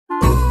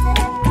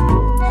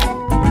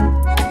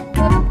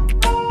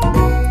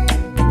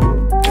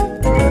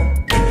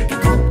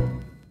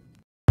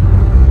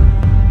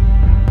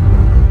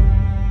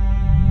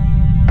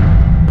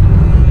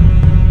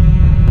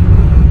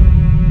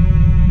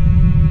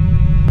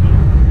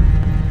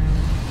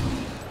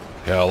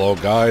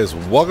Hello guys,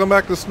 welcome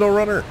back to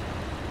SnowRunner.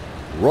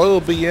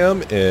 Royal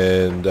BM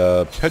and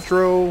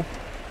Petro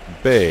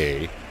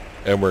Bay,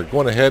 and we're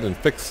going ahead and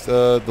fix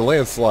the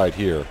landslide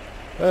here.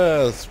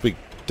 Let's be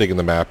digging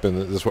the map,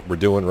 and this is what we're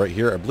doing right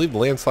here. I believe the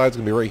landslide's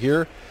going to be right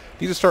here.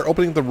 Need to start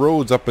opening the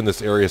roads up in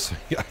this area so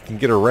I can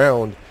get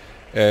around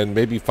and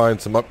maybe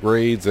find some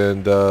upgrades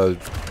and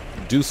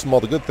do some all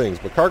the good things.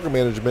 But cargo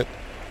management,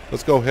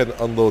 let's go ahead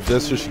and unload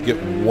this. You should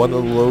get one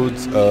of the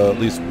loads, at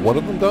least one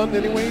of them done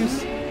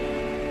anyways.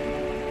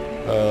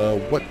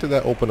 What did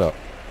that open up?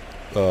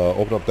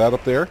 Open up that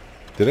up there?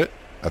 Did it?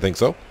 I think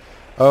so.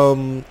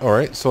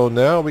 Alright, so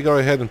now we go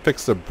ahead and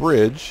fix the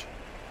bridge.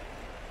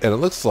 And it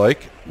looks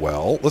like,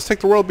 well, let's take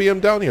the Royal BM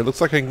down here.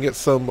 Looks like I can get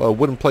some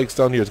wooden planks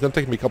down here. It's going to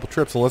take me a couple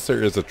trips unless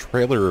there is a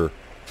trailer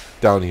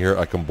down here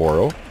I can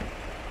borrow.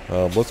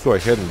 Let's go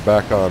ahead and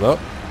back on up.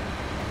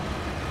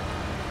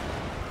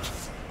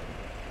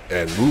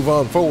 And move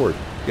on forward.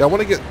 Yeah, I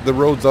want to get the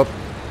roads up,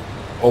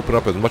 open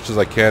up as much as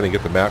I can and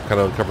get the map kind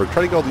of uncovered.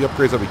 Try to get all the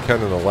upgrades that we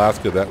can in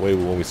Alaska. That way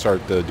when we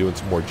start doing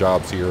some more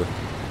jobs here,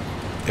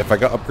 if I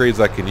got upgrades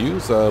I can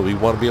use, we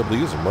want to be able to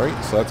use them,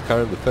 right? So that's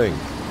kind of the thing.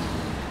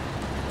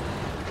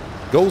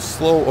 Go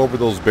slow over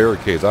those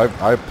barricades.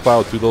 I've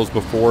plowed through those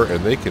before,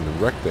 and they can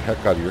wreck the heck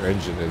out of your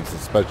engine and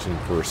suspension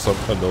for some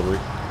unknown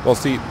reason. Well,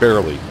 see,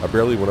 barely. I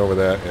barely went over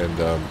that, and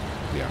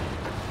yeah.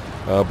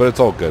 But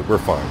it's all good. We're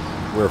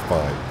fine. We're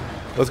fine.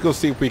 Let's go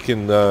see if we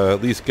can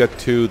at least get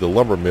to the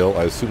lumber mill.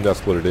 I assume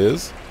that's what it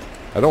is.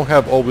 I don't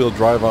have all-wheel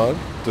drive on.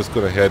 Just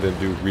go ahead and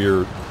do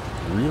rear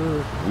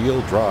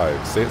wheel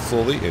drive. Say it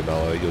slowly, and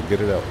you'll get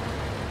it out.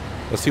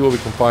 Let's see what we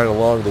can find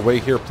along the way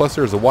here. Plus,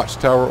 there's a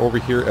watchtower over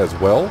here as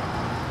well.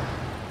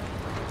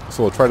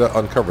 So we'll try to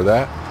uncover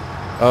that.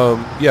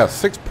 Yeah,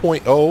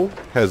 6.0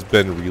 has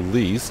been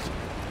released.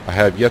 I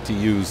have yet to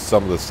use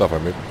some of the stuff.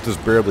 I'm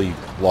just barely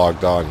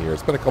logged on here.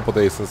 It's been a couple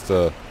days since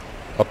the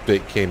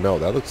update came out.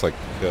 That looks like,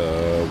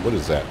 what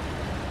is that?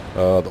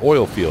 The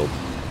oil field.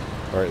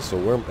 Alright, so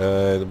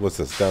what's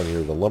this down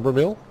here? The lumber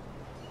mill?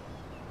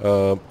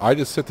 I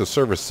just hit the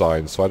service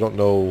sign, so I don't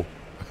know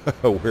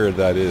where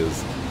that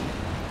is.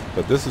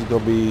 But this is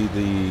going to be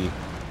the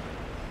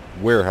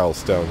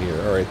warehouse down here.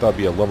 Alright, that'll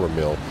be a lumber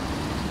mill.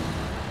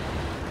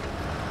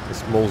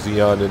 Let's mosey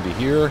on into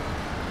here.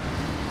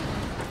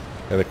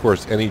 And of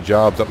course, any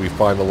jobs that we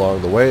find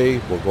along the way,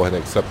 we'll go ahead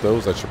and accept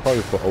those. I should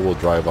probably put all-wheel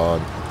drive on,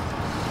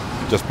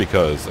 just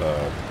because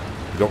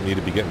you don't need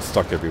to be getting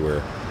stuck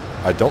everywhere.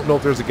 I don't know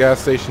if there's a gas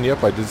station yet,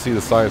 but I did see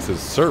the sign that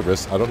says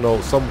service. I don't know,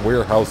 some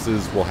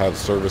warehouses will have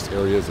service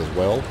areas as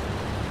well.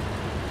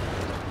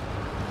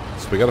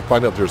 So we got to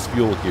find out if there's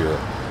fuel here.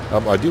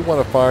 I do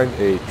want to find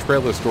a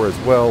trailer store as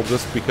well,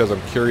 just because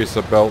I'm curious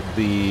about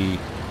the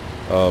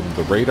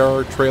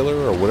radar trailer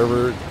or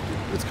whatever.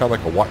 It's kind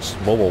of like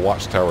a mobile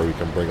watchtower we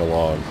can bring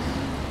along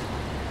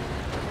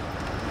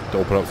to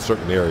open up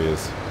certain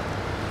areas.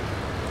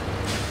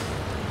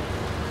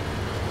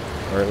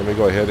 Alright, let me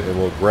go ahead and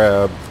we'll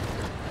grab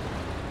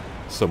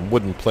some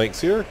wooden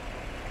planks here.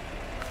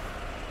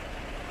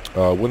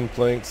 Wooden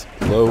planks,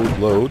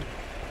 load.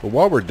 But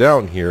while we're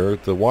down here,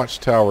 the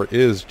watchtower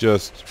is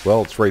just,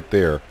 well, it's right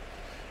there.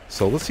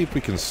 So let's see if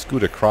we can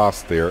scoot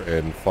across there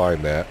and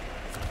find that.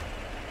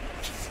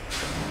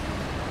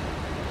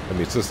 I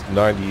mean, it's just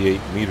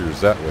 98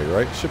 meters that way,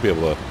 right? Should be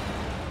able to...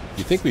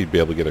 You think we'd be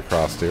able to get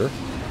across there.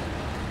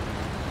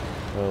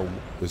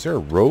 Is there a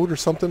road or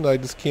something that I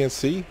just can't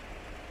see?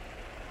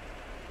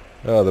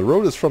 The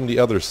road is from the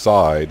other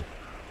side.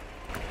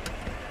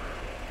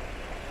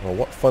 Well,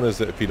 what fun is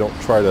it if you don't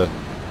try to...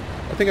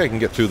 I think I can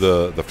get through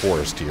the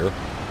forest here.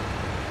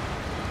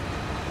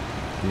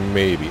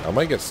 Maybe. I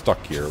might get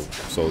stuck here,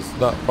 so it's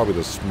not probably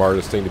the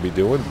smartest thing to be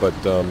doing, but...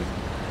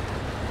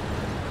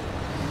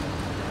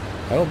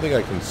 I don't think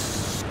I can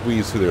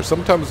squeeze through there.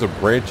 Sometimes the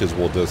branches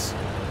will just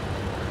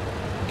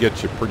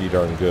get you pretty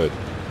darn good.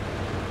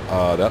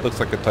 That looks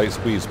like a tight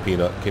squeeze,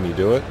 Peanut. Can you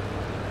do it?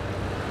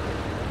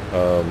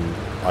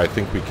 I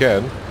think we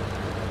can.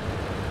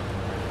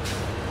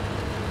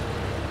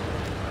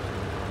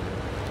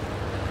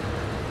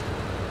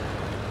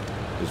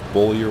 Just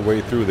bully your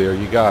way through there.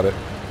 You got it.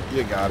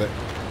 You got it.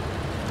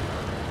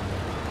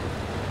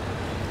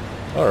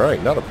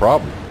 Alright, not a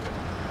problem.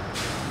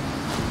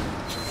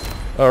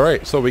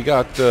 Alright, so we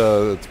got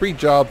 3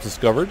 jobs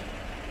discovered.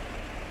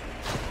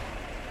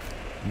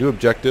 New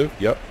objective.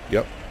 Yep.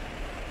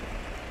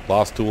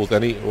 Lost tools.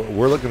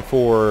 We're looking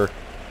for,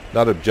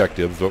 not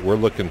objectives, but we're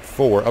looking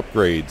for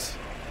upgrades.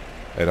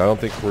 And I don't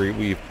think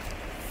we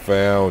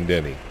found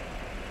any.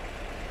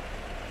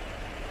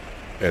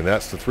 And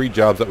that's the 3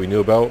 jobs that we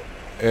knew about.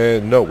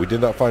 And no, we did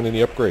not find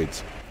any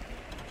upgrades.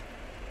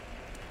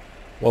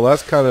 Well,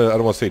 that's kind of, I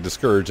don't want to say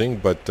discouraging,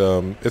 but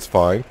it's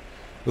fine.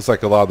 Looks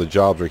like a lot of the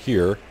jobs are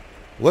here.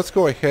 Let's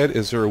go ahead.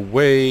 Is there a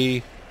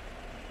way?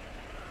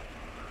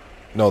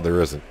 No,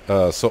 there isn't.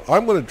 So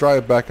I'm going to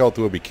drive back out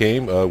to where we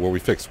came, where we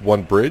fixed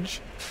one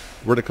bridge.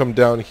 We're going to come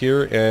down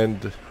here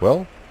and,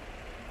 well,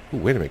 ooh,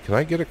 wait a minute. Can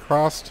I get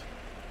across?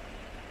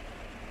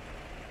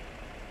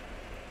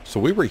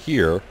 So we were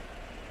here.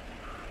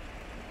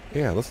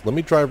 Yeah, let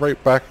me drive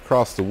right back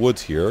across the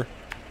woods here.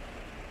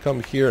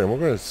 Come here, and we're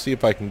going to see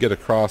if I can get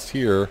across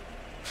here.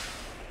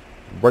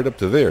 Right up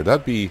to there.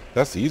 That's the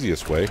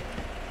easiest way.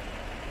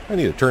 I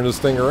need to turn this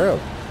thing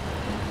around.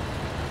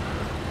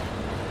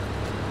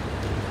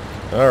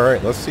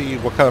 Alright, let's see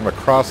what kind of a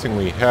crossing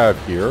we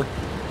have here.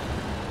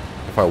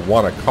 If I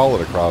want to call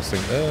it a crossing.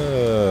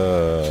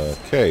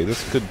 Okay,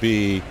 this could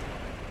be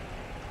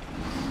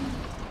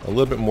a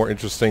little bit more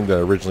interesting than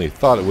I originally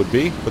thought it would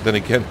be. But then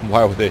again,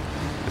 why would they?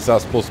 It's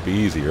not supposed to be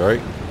easy, right?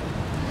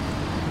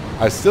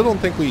 I still don't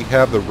think we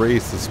have the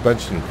raised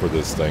suspension for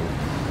this thing.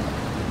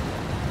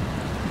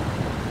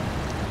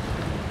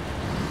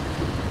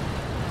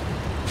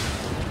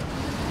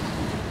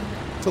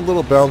 It's a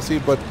little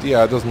bouncy, but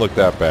yeah, it doesn't look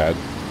that bad.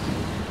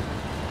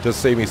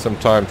 Just save me some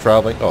time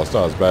traveling. Oh, it's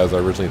not as bad as I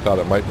originally thought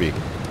it might be. Of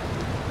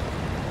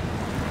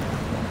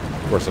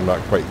course, I'm not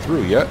quite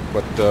through yet,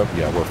 but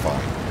yeah, we're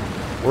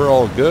fine. We're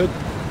all good.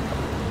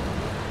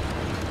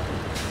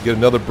 Get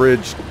another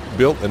bridge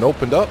built and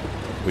opened up.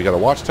 We got a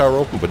watchtower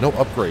open, but no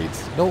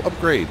upgrades. No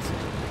upgrades.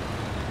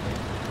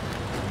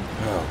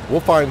 We'll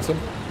find some.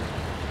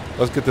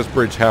 Let's get this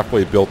bridge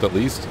halfway built at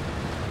least.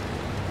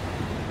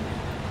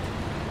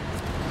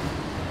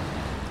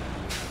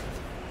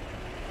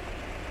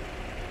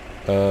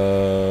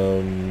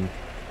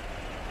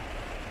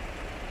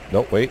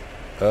 No, wait.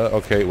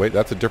 Okay, wait,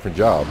 that's a different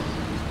job.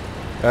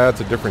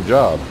 That's a different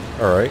job.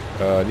 Alright,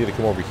 I need to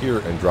come over here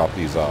and drop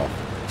these off.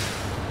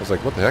 I was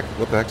like, what the heck?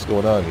 What the heck's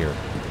going on here?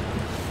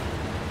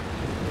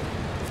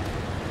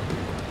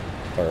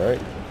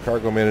 Alright,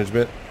 cargo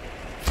management.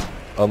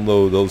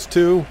 Unload those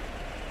two.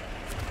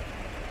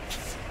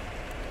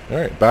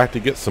 Alright, back to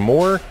get some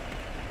more.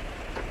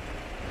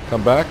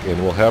 Come back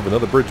and we'll have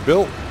another bridge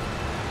built.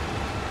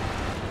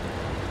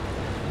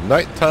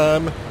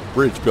 Nighttime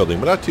bridge building,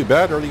 but not too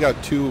bad. Already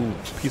got 2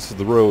 pieces of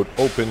the road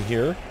open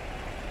here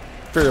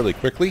fairly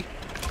quickly.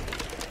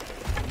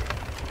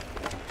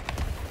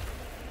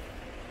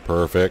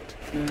 Perfect.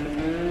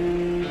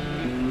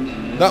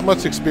 Not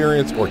much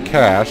experience or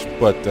cash,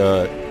 but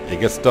it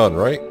gets done,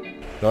 right?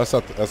 No, that's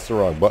not. That's the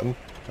wrong button.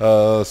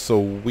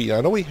 So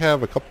I know we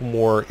have a couple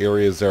more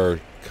areas that are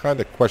kind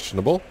of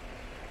questionable.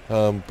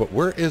 But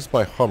where is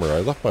my Hummer?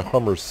 I left my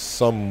Hummer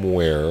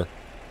somewhere.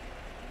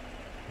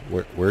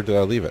 Where did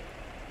I leave it?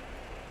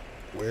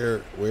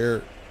 Where?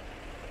 You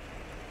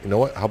know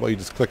what? How about you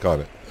just click on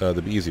it?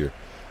 That'd be easier.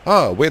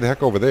 Ah, way the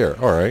heck over there.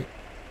 Alright.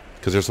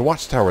 Because there's a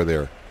watchtower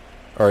there.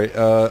 Alright,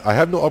 I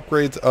have no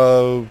upgrades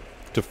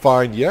to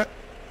find yet.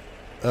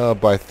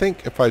 But I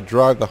think if I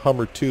drive the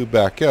Hummer 2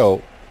 back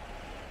out...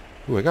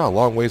 Ooh, I got a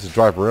long ways to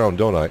drive around,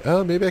 don't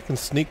I? Maybe I can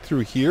sneak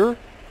through here?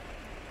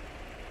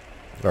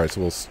 Alright,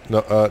 so we'll...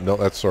 No,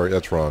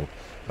 that's wrong.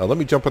 Let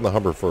me jump in the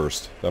Hummer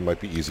first. That might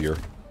be easier.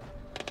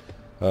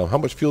 How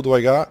much fuel do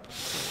I got?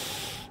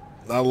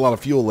 Not a lot of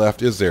fuel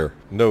left, is there?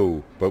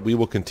 No, but we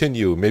will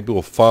continue. Maybe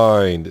we'll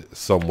find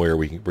somewhere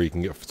where you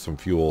can get some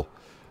fuel.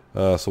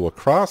 So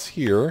across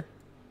here,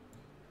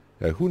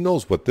 who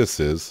knows what this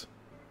is?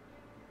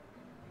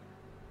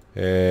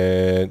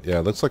 And yeah,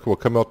 it looks like we'll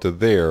come out to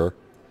there.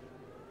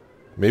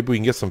 Maybe we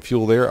can get some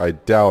fuel there. I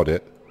doubt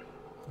it.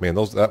 Man,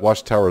 that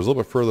watchtower is a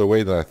little bit further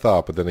away than I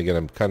thought, but then again,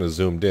 I'm kind of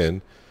zoomed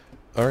in.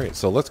 Alright,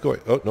 so let's go...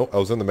 Oh, no, I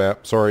was in the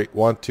map. Sorry.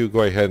 Want to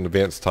go ahead and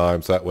advance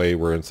times. That way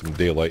we're in some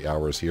daylight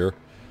hours here.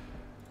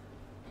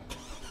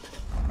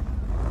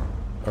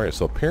 Alright,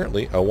 so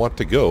apparently I want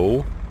to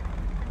go...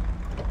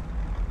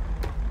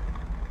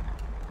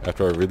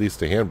 After I release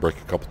the handbrake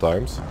a couple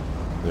times.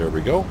 There we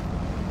go.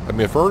 I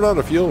mean, if we're out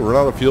of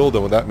fuel,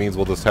 then what that means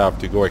we'll just have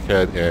to go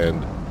ahead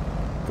and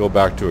go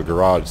back to a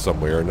garage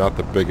somewhere. Not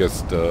the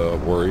biggest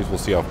worries. We'll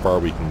see how far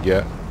we can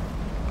get.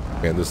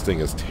 Man, this thing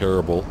is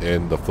terrible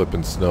in the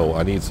flippin' snow.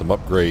 I need some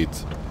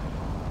upgrades.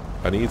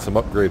 I need some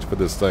upgrades for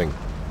this thing.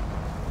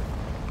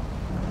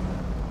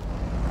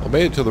 I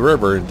made it to the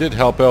river and did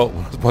help out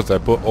once I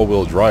put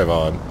all-wheel drive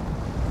on.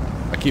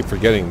 I keep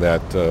forgetting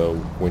that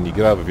when you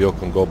get out of a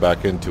vehicle and go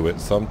back into it,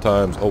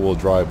 sometimes all-wheel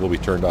drive will be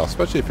turned off,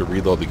 especially if you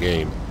reload the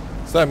game.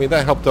 So, I mean,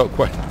 that helped out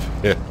quite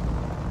a bit.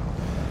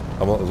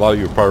 A lot of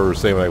you probably were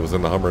saying when I was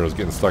in the Hummer and I was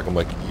getting stuck, I'm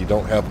like, you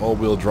don't have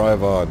all-wheel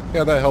drive on.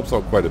 Yeah, that helps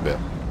out quite a bit.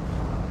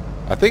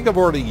 I think I've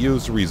already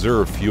used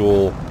reserve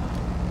fuel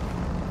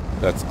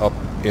that's up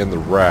in the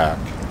rack.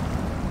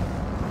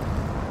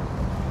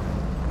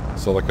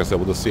 So like I said,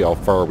 we'll just see how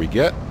far we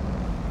get.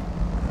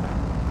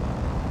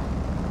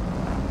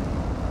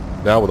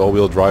 Now with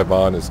all-wheel drive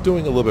on, it's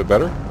doing a little bit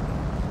better.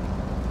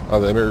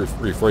 Let me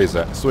rephrase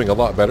that. It's doing a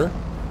lot better.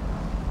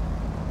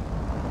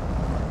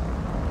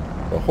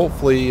 Well,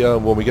 hopefully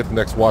when we get the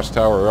next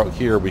watchtower out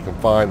here, we can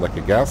find like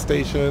a gas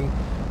station.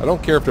 I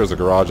don't care if there's a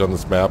garage on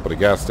this map, but a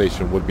gas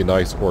station would be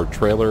nice, or a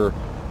trailer.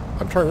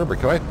 I'm trying to remember,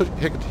 can I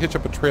hitch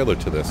up a trailer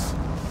to this?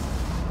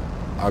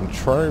 I'm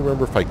trying to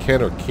remember if I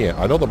can or can't.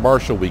 I know the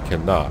Marshall we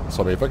cannot.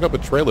 So I mean, if I got a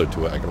trailer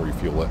to it, I can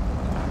refuel it.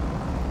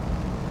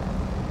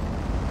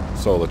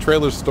 So the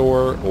trailer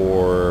store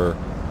or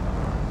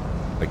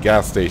a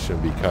gas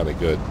station would be kind of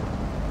good.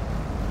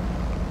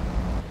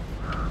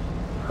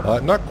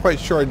 Not quite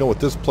sure I know what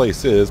this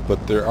place is,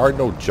 but there are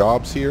no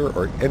jobs here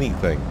or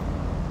anything.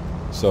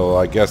 So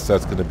I guess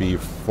that's going to be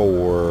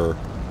for...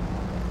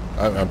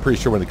 I'm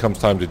pretty sure when it comes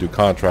time to do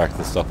contracts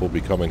and stuff, we'll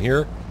be coming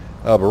here.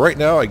 But right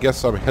now, I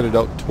guess I'm headed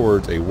out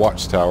towards a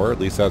watchtower. At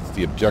least that's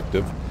the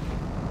objective.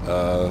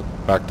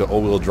 Back to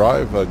all-wheel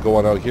drive,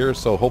 going out here.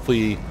 So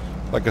hopefully,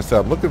 like I said,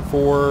 I'm looking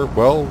for,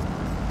 well,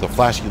 the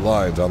flashy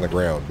lines on the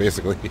ground,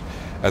 basically,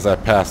 as I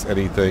pass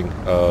anything,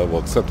 well,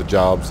 except the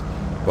jobs,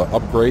 but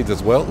upgrades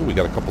as well. Ooh, we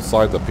got a couple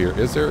signs up here.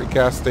 Is there a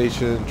gas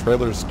station,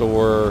 trailer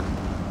store,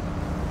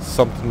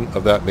 something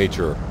of that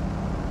nature?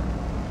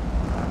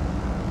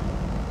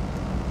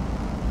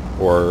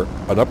 Or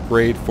an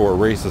upgrade for a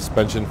race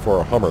suspension for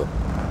a Hummer.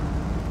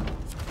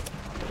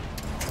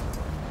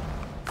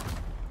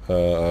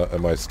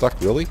 Am I stuck,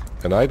 really?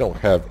 And I don't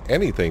have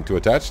anything to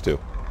attach to.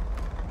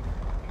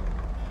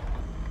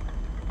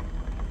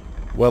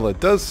 Well, it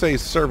does say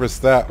service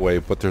that way,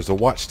 but there's a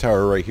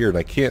watchtower right here, and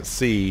I can't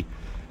see.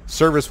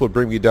 Service would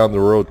bring me down the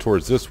road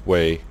towards this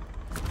way.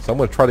 So I'm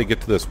going to try to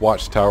get to this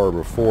watchtower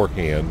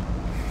beforehand.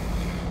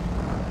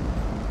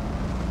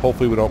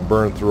 Hopefully we don't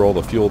burn through all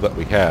the fuel that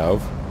we have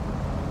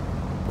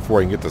before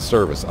I can get to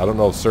service. I don't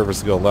know if service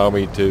is going to allow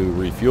me to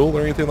refuel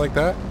or anything like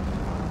that.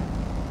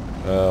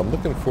 I'm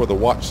looking for the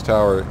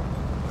watchtower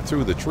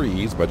through the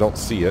trees, but I don't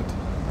see it.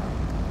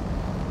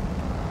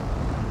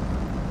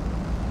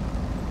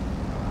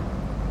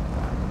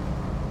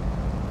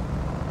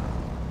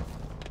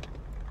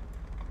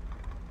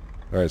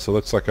 Alright, so it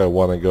looks like I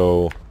want to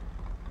go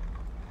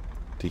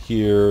to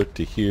here,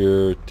 to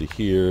here, to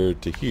here,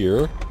 to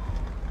here.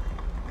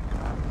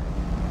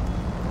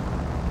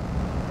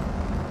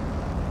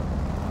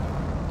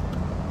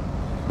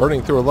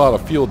 Burning through a lot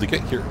of fuel to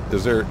get here.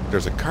 There's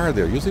a car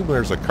there. Usually when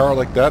there's a car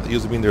like that, it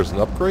usually means there's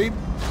an upgrade.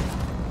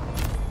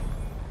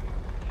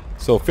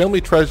 So Family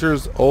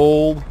Treasures,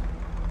 old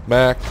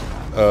Mac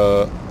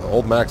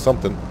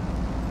something.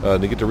 To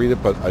get to read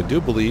it, but I do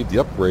believe the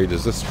upgrade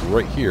is this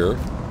right here.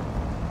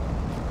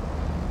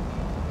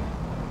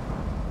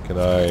 Can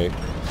I...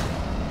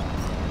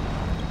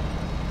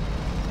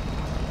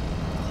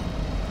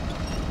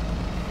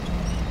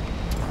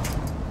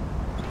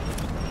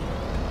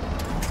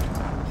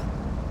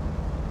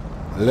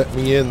 Let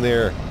me in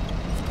there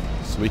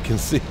so we can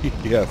see.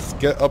 Yes,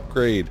 get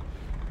upgrade,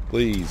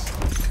 please.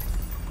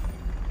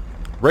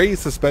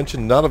 Raised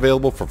suspension not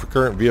available for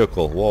current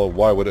vehicle. Well,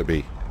 why would it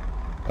be?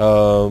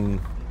 The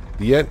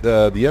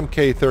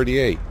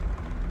MK38,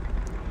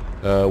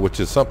 which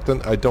is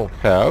something I don't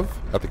have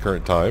at the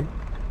current time.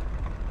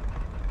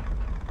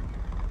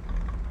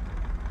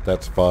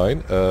 That's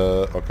fine.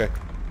 Okay.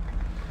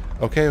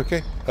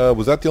 Okay.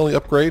 Was that the only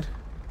upgrade?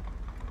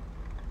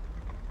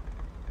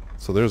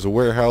 So there's a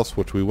warehouse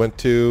which we went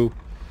to.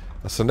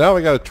 So now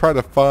I got to try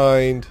to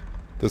find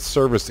the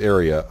service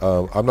area.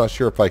 I'm not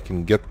sure if I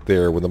can get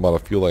there with the amount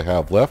of fuel I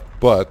have left,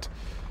 but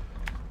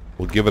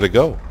we'll give it a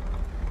go.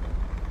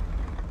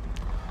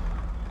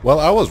 Well,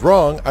 I was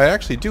wrong. I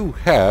actually do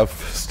have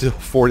still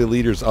 40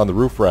 liters on the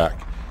roof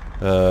rack.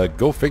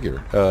 Go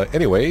figure.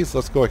 Anyways,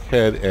 let's go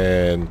ahead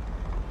and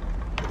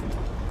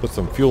put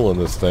some fuel in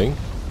this thing.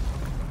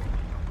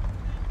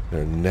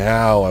 There,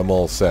 now I'm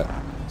all set.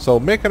 So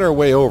making our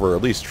way over,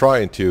 at least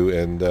trying to,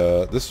 and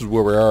this is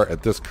where we are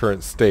at this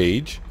current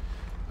stage.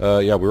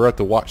 Yeah, we were at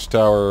the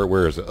watchtower.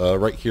 Where is it?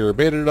 Right here.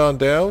 Made it on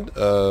down.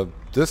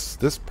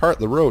 This part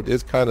of the road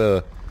is kind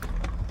of,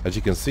 as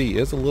you can see,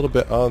 is a little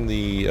bit on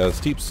the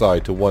steep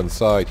side to one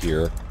side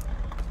here.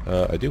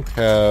 I do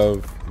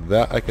have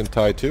that I can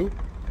tie to.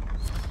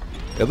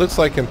 It looks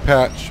like in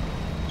patch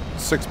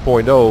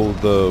 6.0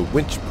 the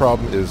winch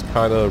problem is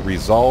kind of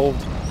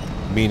resolved.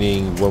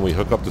 Meaning when we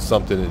hook up to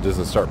something, it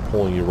doesn't start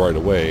pulling you right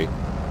away.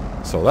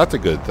 So that's a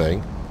good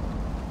thing.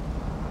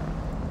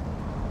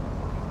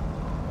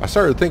 I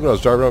started thinking when I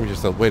was driving around, I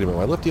just thought, wait a minute,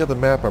 when I looked at the other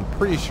map, I'm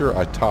pretty sure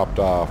I topped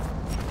off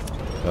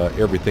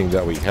everything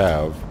that we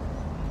have.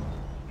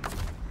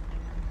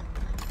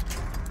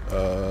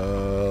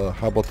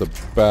 How about the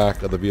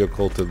back of the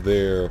vehicle to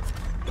there?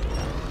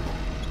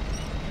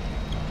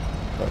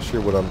 Not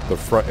sure what the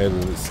front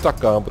end is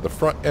stuck on, but the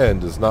front end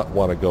does not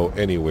want to go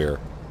anywhere.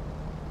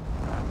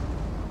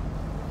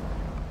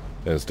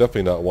 And it's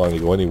definitely not wanting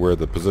to go anywhere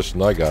the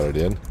position I got it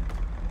in.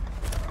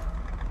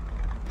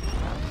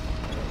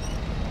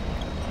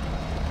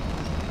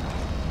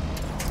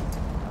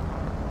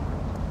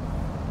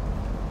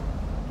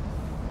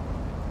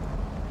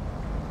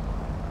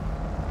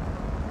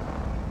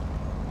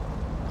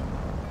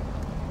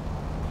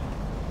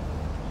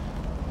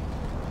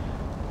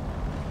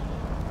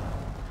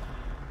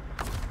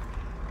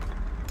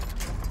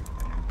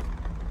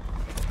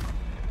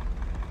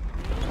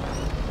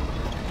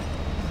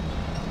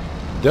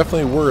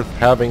 Definitely worth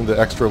having the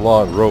extra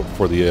long rope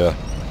for the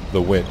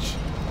winch.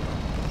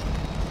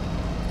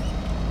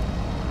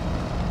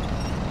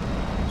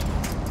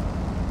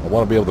 I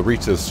want to be able to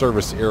reach this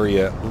service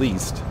area at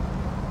least.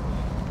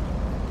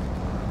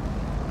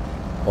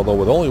 Although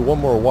with only one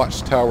more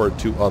watchtower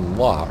to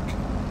unlock,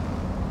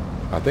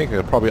 I think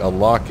I'll probably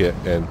unlock it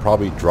and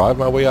probably drive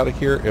my way out of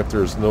here if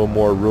there's no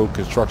more road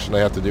construction I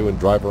have to do and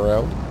drive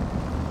around.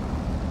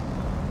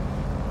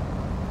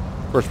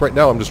 Of course, right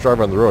now I'm just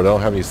driving on the road. I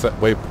don't have any set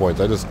waypoints.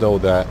 I just know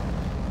that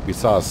we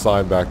saw a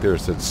sign back there that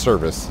said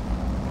service.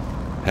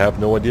 Have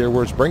no idea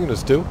where it's bringing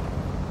us to.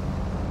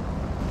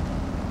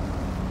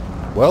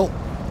 Well,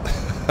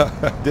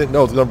 I didn't know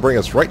it was going to bring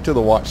us right to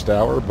the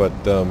watchtower, but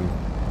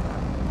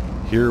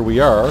here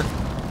we are.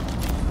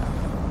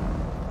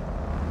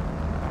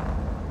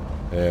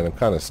 And I'm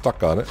kind of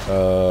stuck on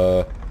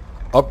it.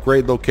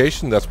 Upgrade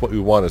location, that's what we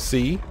want to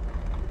see.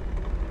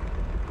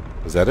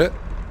 Is that it?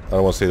 I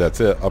don't want to say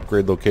that's it.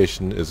 Upgrade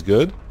location is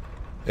good.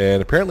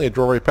 And apparently I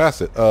drove right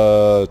past it.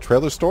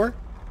 Trailer store?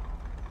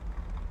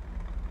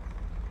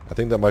 I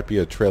think that might be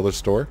a trailer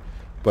store.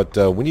 But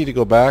we need to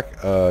go back.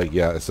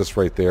 Yeah, it's just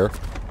right there.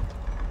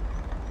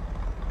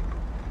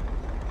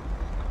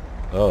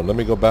 Oh, let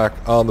me go back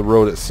on the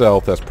road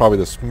itself. That's probably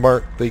the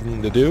smart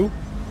thing to do.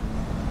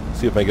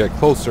 See if I get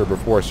closer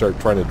before I start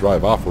trying to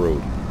drive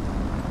off-road.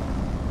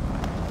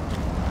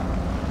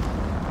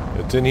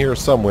 It's in here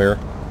somewhere.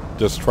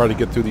 Just try to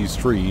get through these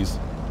trees.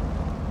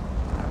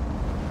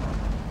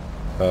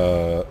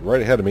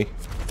 Right ahead of me.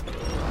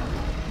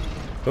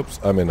 Oops,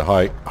 I'm in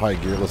high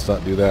gear. Let's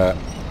not do that.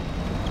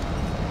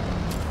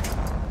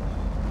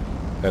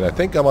 And I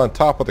think I'm on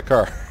top of the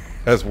car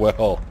as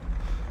well.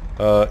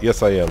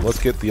 Yes, I am. Let's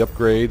get the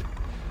upgrade.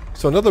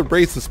 So another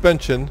raised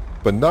suspension,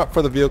 but not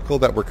for the vehicle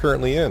that we're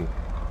currently in.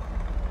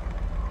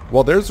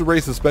 Well, there's a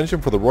raised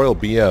suspension for the Royal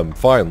BM,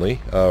 finally,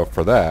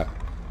 for that,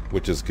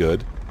 which is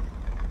good.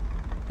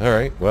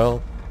 Alright,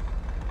 well,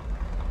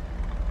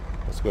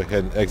 let's go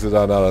ahead and exit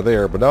on out of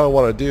there. But now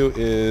what I want to do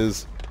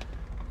is,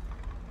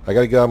 I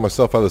got to get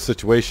myself out of the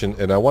situation,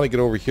 and I want to get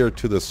over here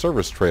to the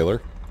service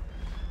trailer.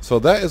 So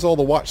that is all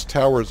the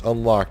watchtowers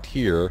unlocked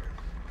here.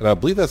 And I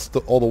believe that's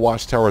all the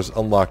watchtowers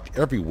unlocked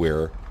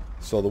everywhere.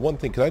 So the one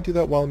thing, can I do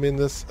that while I'm in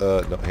this?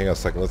 No, hang on a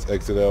second. Let's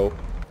exit out.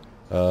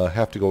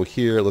 Have to go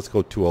here. Let's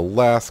go to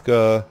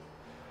Alaska.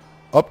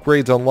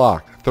 Upgrades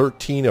unlocked.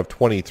 13 of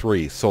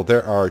 23. So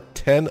there are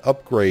 10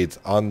 upgrades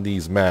on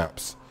these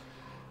maps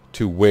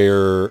to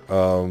where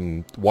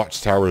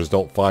watchtowers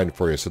don't find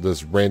for you. So this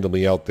is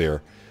randomly out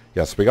there.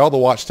 Yeah, so we got all the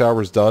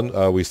watchtowers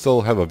done. We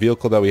still have a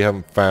vehicle that we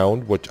haven't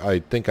found, which I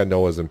think I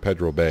know is in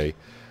Pedro Bay.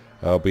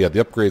 But yeah,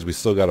 the upgrades we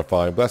still got to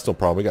find, but that's no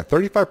problem. We got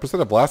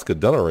 35% of Alaska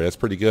done already. That's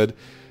pretty good.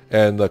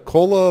 And the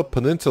Kola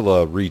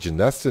Peninsula region,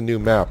 that's the new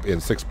map in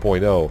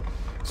 6.0.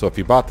 So if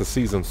you bought the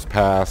Seasons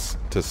Pass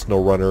to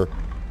SnowRunner,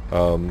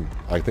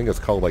 I think it's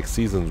called like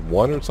Seasons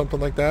 1 or something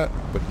like that.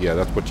 But yeah,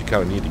 that's what you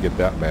kind of need to get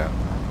that map.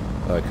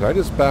 Can I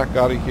just back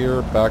out of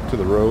here, back to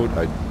the road?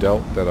 I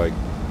doubt that I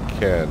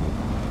can.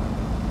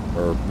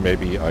 Or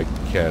maybe I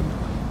can.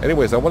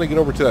 Anyways, I want to get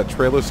over to that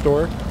trailer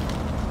store.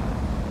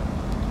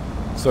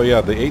 So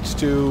yeah, the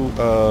H2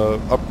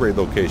 upgrade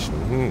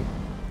location.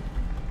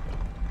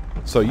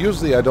 So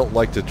usually I don't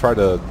like to try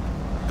to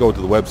go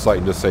to the website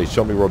and just say,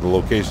 show me where the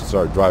locations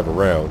are, drive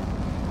around,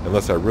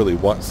 unless I really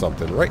want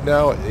something. Right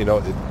now, you know,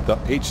 the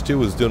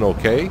H2 is doing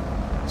okay.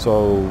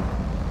 So,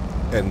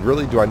 and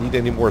really, do I need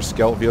any more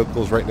scout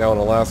vehicles right now in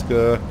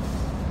Alaska?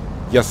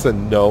 Yes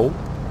and no.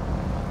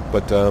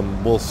 But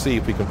we'll see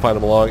if we can find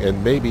them along,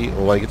 and maybe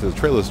when I get to the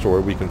trailer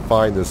store, we can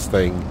find this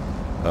thing,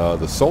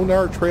 the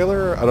sonar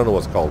trailer. I don't know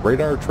what it's called,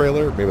 radar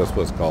trailer. Maybe that's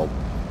what it's called.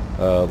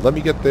 Let me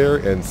get there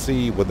and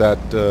see what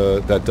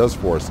that does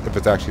for us, if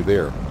it's actually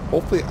there.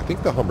 Hopefully, I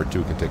think the Hummer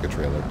 2 can take a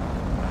trailer.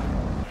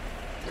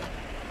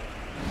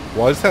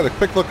 Well, I just had a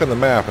quick look on the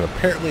map, and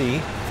apparently,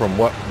 from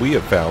what we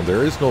have found,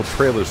 there is no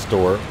trailer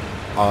store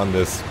on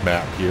this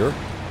map here,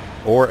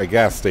 or a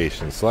gas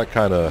station. So that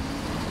kind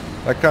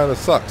of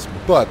sucks.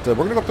 But we're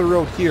going to go up the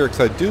road here,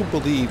 because I do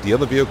believe the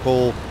other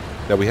vehicle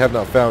that we have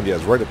not found yet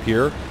is right up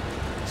here.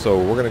 So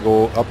we're going to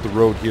go up the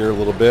road here a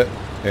little bit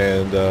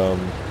and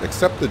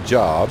accept the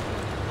job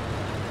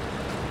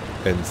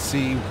and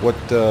see what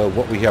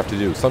we have to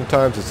do.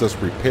 Sometimes it's just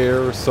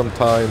repair.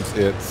 Sometimes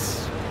it's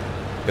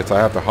I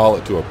have to haul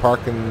it to a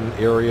parking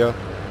area.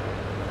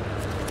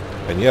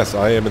 And yes,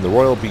 I am in the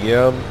Royal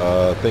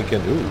BM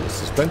thinking, ooh,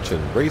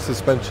 suspension, raised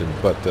suspension.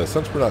 But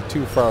since we're not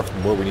too far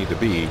from where we need to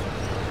be,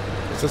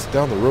 it's just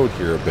down the road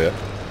here a bit.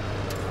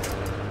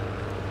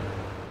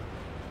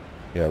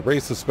 Yeah,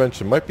 raised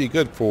suspension might be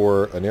good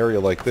for an area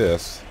like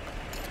this.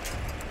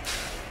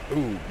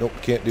 Ooh, nope,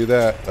 can't do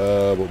that.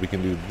 But we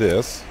can do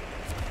this.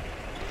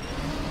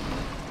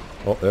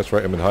 Oh, that's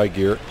right, I'm in high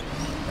gear.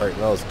 Alright,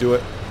 now let's do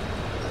it.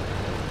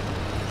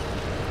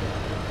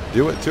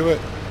 Do it to it.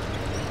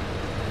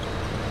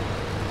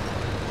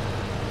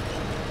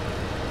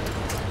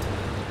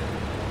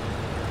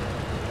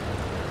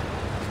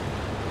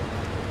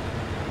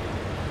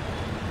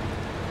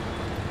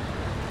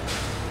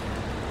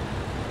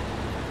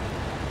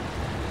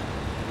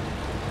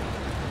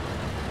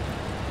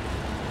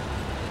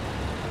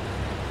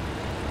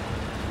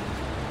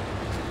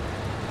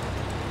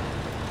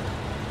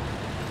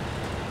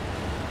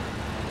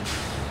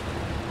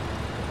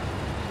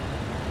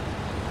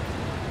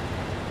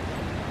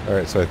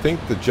 Alright, so I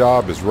think the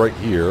job is right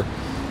here.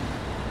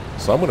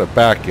 So I'm going to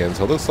back in.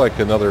 So it looks like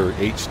another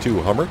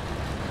H2 Hummer.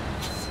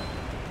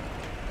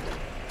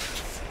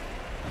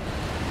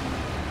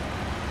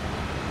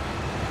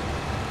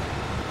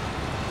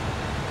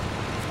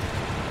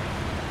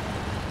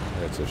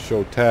 It's a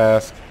show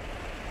task.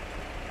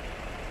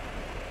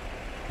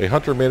 A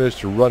hunter managed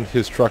to run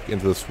his truck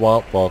into the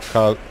swamp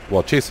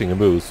while chasing a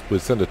moose.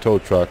 Would send a tow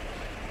truck,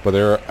 but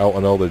they're out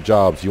on all their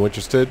jobs. You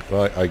interested?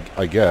 Well,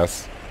 I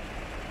guess.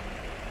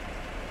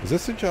 Is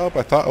this a job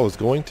I thought I was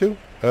going to?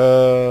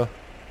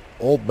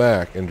 Old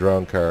Mac and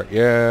drowned car.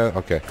 Yeah,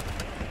 okay.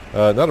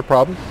 Not a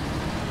problem.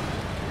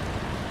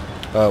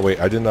 Wait,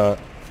 I did not.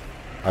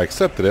 I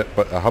accepted it,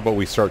 but how about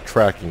we start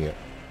tracking it?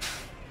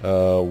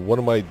 What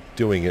am I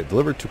doing it?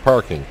 Delivered to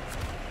parking.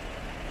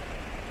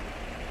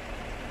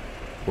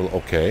 Well,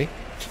 okay.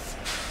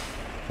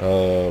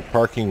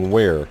 Parking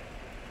where?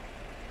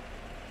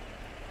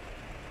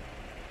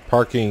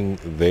 Parking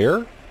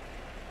there?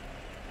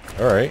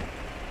 Alright.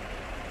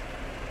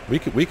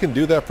 We can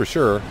do that for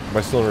sure. Am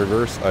I still in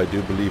reverse? I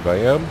do believe I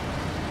am.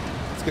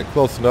 Let's get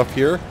close enough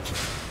here.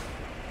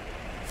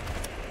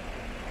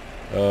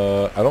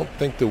 I don't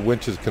think the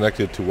winch is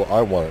connected to what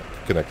I want it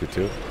connected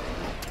to.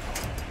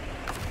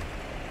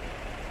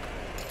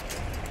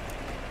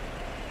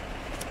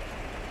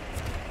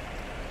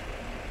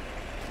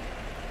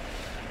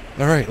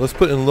 Alright, let's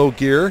put in low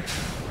gear.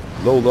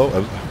 Low.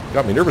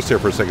 Got me nervous there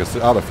for a second. It's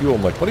out of fuel.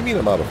 I'm like, what do you mean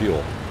I'm out of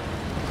fuel?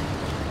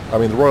 I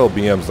mean, the Royal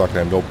BM's not going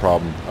to have no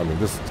problem. I mean,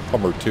 this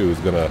Hummer 2 is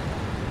going to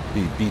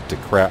be beat to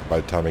crap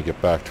by the time I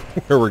get back to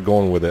where we're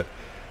going with it.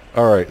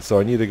 Alright, so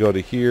I need to go to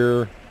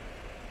here.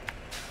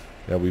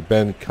 Yeah, we've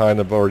been kind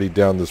of already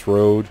down this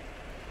road.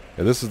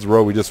 And this is the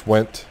road we just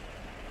went.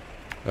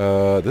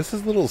 This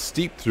is a little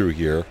steep through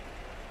here.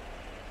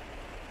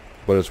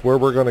 But it's where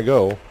we're going to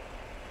go.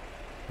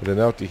 And then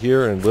out to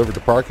here and deliver to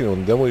parking.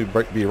 And then we'll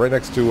be right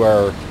next to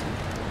our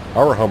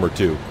Hummer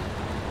 2.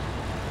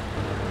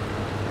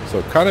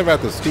 So kind of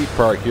at the steep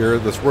part here,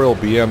 this Royal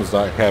BM's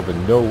not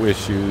having no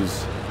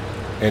issues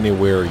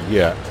anywhere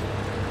yet.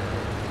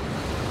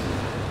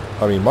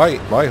 I mean, my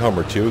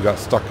Hummer 2 got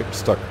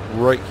stuck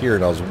right here,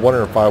 and I was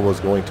wondering if I was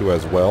going to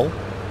as well.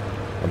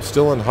 I'm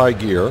still in high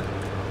gear.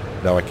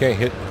 Now I can't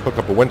hook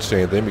up a winch to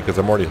anything because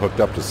I'm already hooked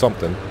up to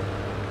something.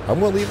 I'm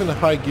going to leave in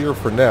high gear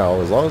for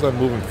now. As long as I'm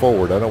moving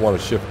forward, I don't want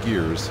to shift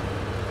gears.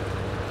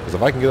 Because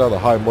if I can get out of the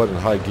high mud and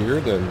high gear,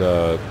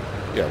 then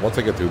yeah, once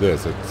I get through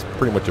this, it's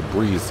pretty much a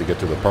breeze to get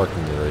to the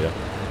parking area.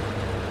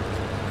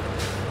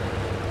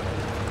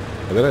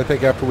 And then I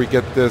think after we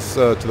get this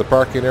to the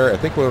parking area, I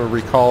think we're going to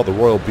recall the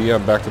Royal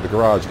BM back to the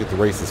garage, get the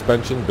race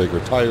suspension, bigger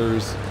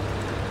tires.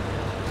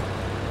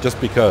 Just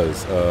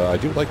because I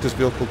do like this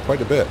vehicle quite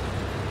a bit.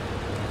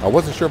 I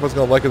wasn't sure if I was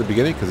going to like it at the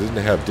beginning because it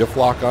didn't have diff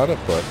lock on it,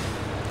 but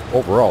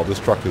overall this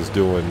truck is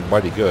doing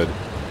mighty good.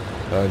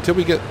 Until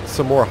we get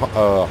some more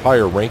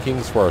higher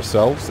rankings for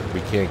ourselves,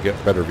 we can't get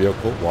better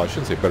vehicles. Well, I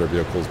shouldn't say better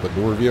vehicles, but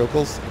newer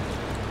vehicles.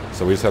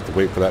 So we just have to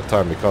wait for that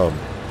time to come.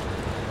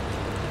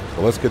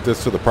 So let's get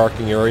this to the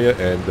parking area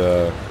and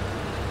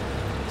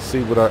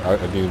see what I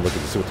didn't even look at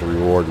to see what the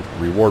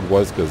reward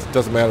was, because it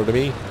doesn't matter to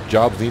me.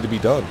 Jobs need to be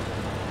done.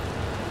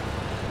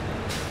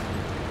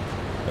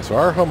 And so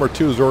our Hummer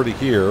 2 is already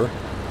here.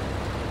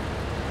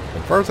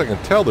 As far as I can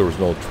tell, there was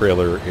no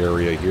trailer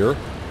area here.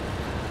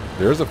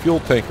 There's a fuel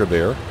tanker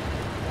there.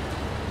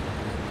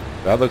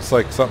 That looks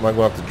like something I'm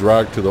going to have to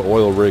drag to the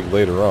oil rig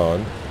later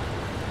on.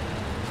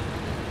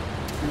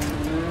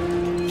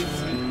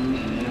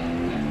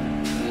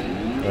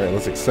 Alright,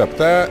 let's accept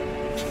that.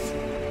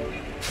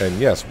 And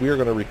yes, we are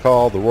going to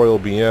recall the Royal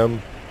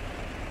BM,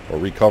 or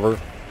recover,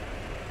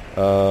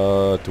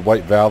 to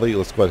White Valley.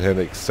 Let's go ahead and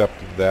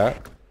accept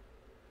that.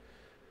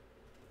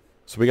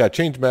 So we got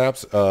change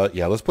maps.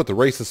 Yeah, let's put the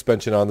race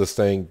suspension on this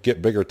thing,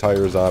 get bigger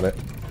tires on it.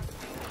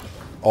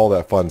 All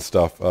that fun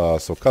stuff.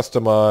 So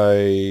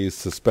customize,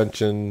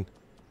 suspension,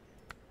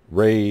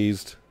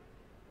 raised,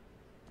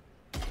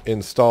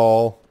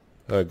 install,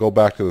 go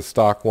back to the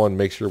stock one,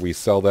 make sure we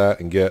sell that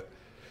and get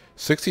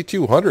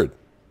 6,200.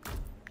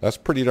 That's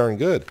pretty darn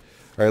good.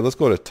 All right, let's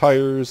go to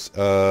tires,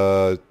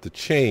 the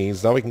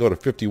chains. Now we can go to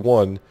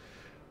 51.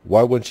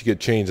 Why wouldn't you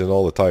get chains in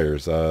all the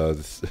tires?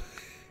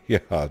 Yeah,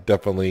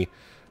 definitely.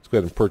 Let's go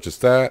ahead and purchase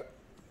that,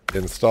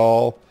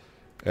 install,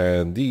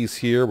 and these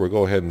here, we'll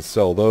go ahead and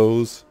sell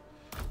those.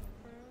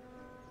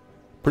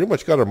 Pretty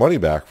much got our money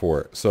back for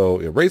it. So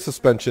raised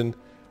suspension,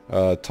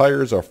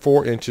 tires are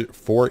 4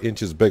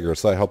 inches bigger,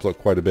 so that helps out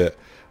quite a bit.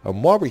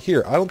 While we're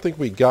here, I don't think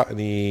we got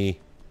any.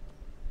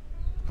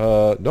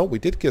 No, we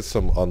did get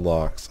some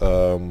unlocks.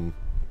 What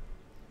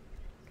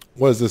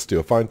does this do?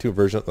 A fine-tuned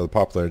version of the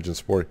popular engine,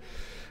 supporting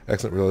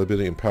excellent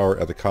reliability and power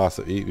at the cost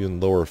of even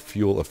lower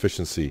fuel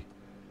efficiency.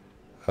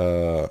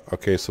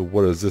 Okay, so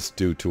what does this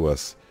do to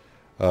us?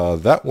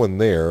 That one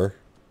there,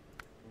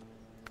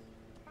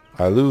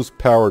 I lose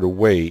power to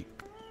weight,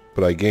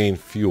 but I gain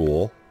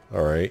fuel.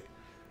 Alright.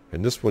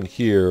 And this one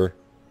here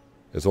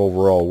is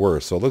overall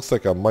worse. So it looks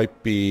like I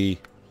might be...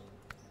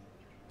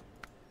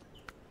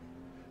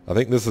 I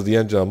think this is the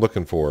engine I'm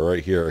looking for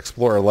right here.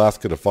 Explore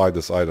Alaska to find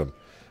this item.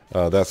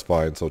 That's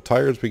fine. So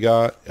tires we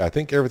got. I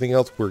think everything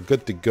else we're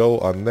good to go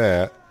on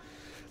that.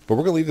 But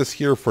we're going to leave this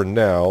here for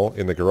now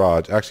in the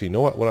garage. Actually, you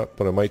know what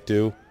I might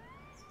do?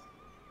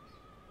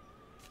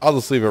 I'll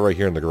just leave it right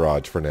here in the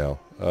garage for now.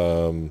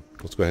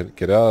 Let's go ahead and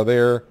get out of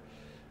there.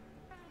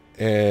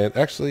 And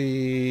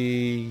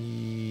actually,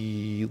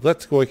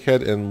 let's go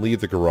ahead and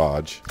leave the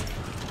garage.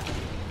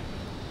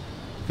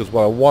 Because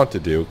what I want to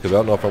do, because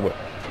I don't know if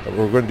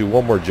we're going to do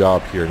one more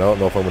job here, and I don't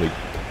know if I'm going to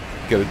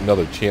get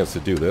another chance to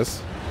do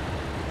this.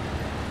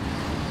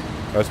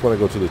 I just want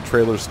to go to the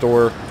trailer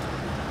store.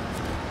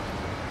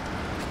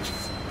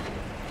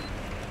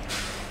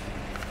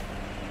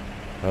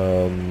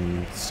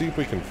 See if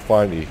we can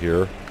find you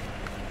here.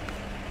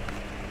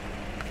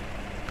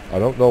 I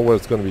don't know what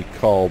it's going to be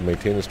called.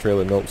 Maintenance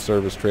trailer, no,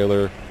 service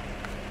trailer.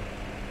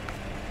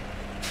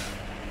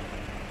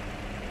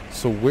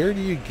 So where do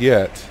you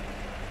get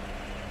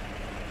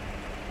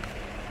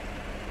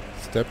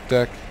step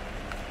deck,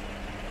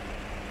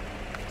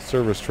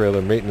 service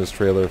trailer, maintenance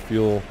trailer,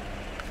 fuel?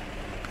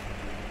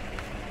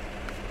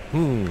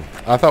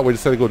 I thought we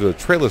just had to go to the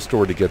trailer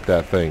store to get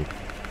that thing.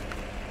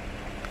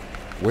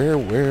 Where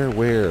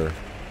would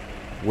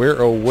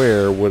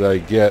I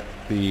get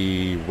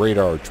the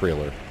radar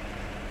trailer?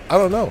 I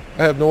don't know.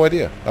 I have no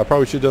idea. I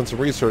probably should have done some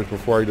research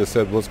before I just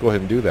said, let's go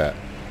ahead and do that.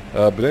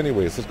 But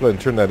anyways, let's go ahead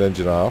and turn that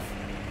engine off.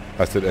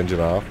 I said engine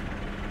off.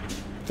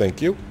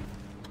 Thank you.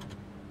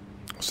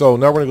 So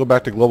now we're going to go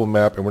back to global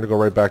map, and we're going to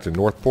go right back to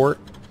Northport.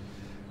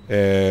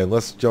 And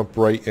let's jump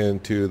right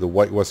into the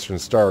White Western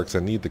Star, because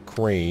I need the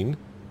crane.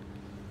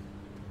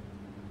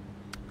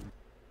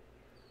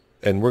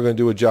 And we're going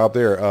to do a job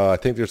there. I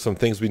think there's some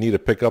things we need to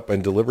pick up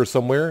and deliver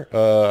somewhere.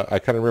 I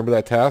kind of remember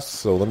that task,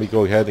 so let me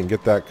go ahead and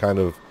get that kind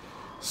of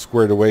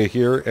squared away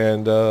here.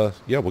 And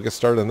yeah, we'll get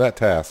started on that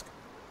task.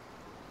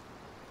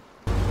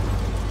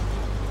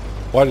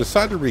 Well, I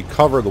decided to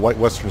recover the White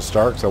Western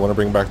Star because I want to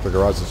bring back to the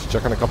garage to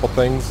check on a couple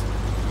things.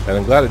 And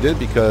I'm glad I did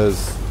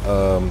because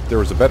there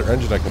was a better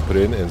engine I could put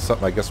in, and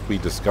something I guess we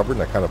discovered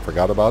and I kind of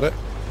forgot about it.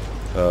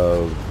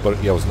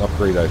 But yeah, it was an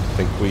upgrade I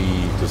think we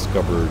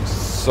discovered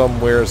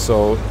somewhere,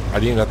 so I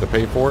didn't have to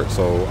pay for it.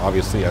 So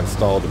obviously I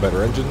installed a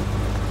better engine,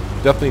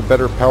 definitely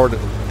better power,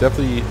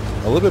 definitely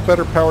a little bit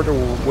better power to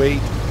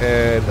weight,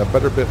 and a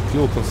better bit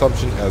fuel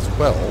consumption as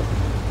well.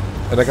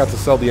 And I got to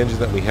sell the engine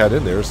that we had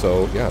in there,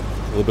 so yeah,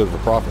 a little bit of a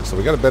profit. So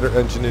we got a better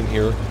engine in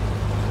here.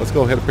 Let's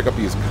go ahead and pick up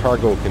these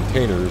cargo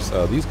containers.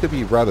 These could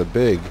be rather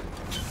big.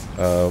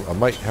 I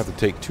might have to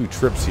take 2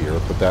 trips here,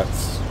 but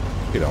that's,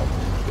 you know,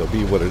 it'll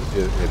be what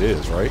it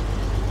is, right?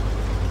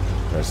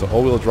 Alright, so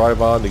all-wheel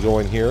drive on to go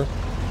in here.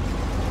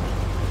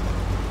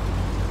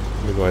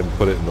 Let me go ahead and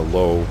put it in the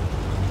low.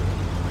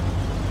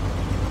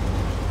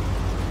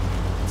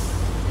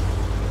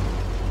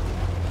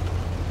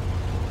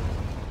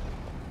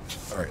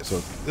 Alright,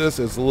 so this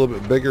is a little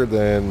bit bigger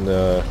than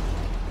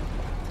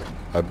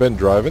I've been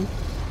driving.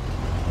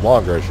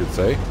 Longer, I should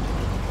say.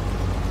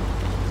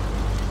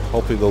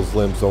 Hopefully those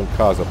limbs don't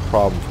cause a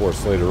problem for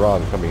us later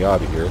on coming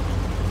out of here.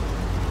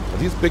 Are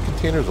these big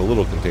containers or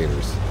little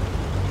containers?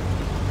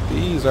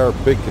 These are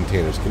big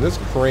containers. Can this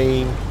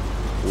crane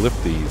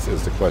lift these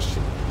is the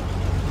question.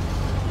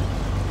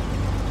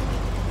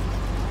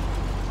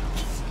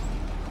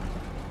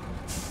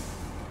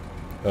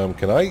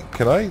 Can I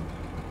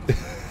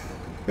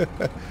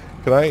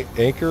can I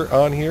anchor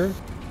on here?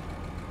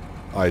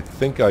 I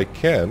think I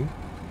can.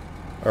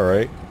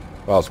 Alright.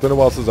 Well, it's been a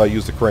while since I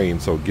used the crane,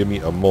 so give me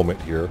a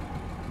moment here.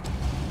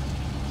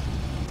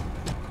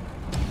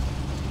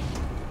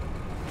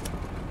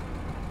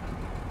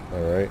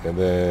 Alright, and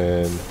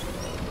then...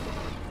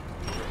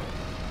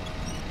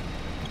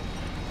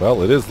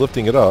 well, it is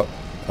lifting it up.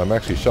 I'm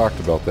actually shocked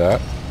about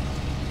that.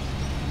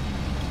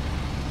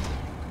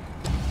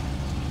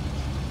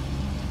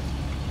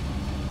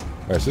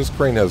 Alright, so this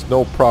crane has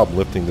no problem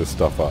lifting this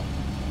stuff up.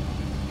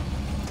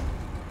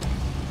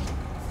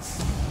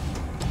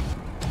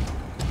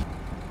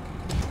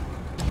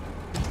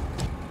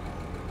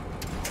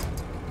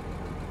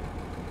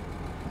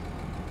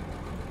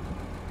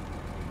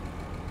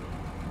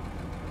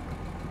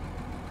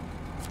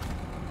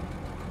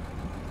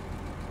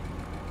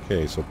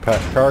 Okay, so pack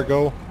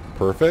cargo,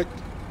 perfect.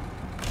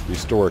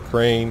 Restore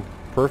crane,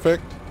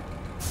 perfect.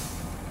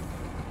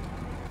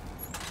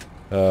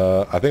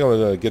 I think I'm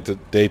going to get to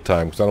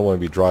daytime because I don't want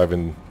to be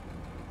driving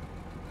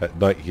at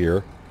night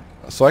here.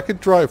 So I could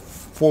drive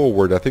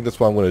forward. I think that's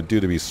what I'm going to do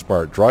to be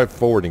smart. Drive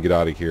forward and get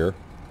out of here.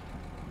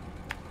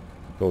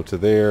 Go to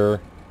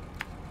there.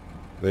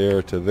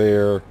 There to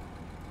there.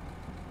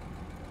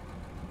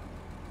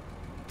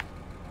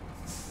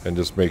 And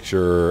just make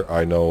sure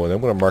I know. And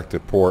I'm going to mark the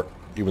port,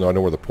 even though I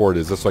know where the port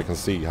is, just so I can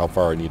see how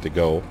far I need to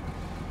go.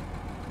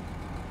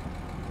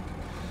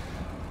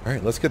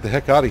 Alright, let's get the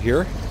heck out of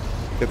here.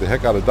 Get the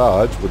heck out of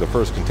Dodge with the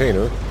first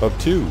container of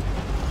 2.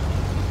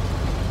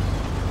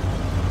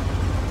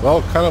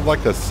 Well, kind of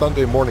like a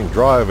Sunday morning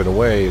drive in a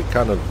way. It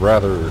kind of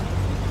rather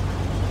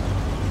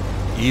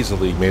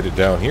easily made it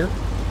down here.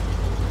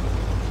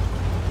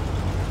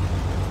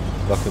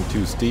 Nothing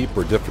too steep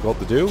or difficult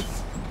to do.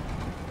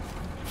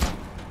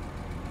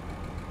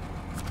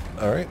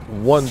 Alright,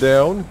 one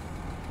down.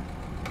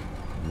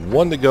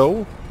 One to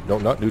go. No,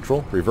 not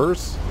neutral.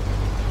 Reverse.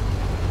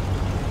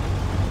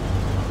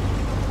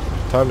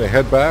 Time to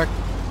head back.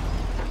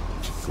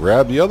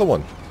 Grab the other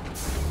one.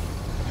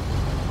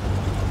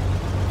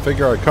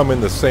 Figure I'd come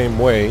in the same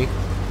way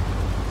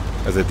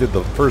as I did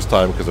the first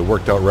time because it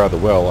worked out rather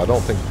well. I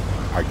don't think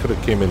I could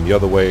have came in the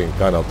other way and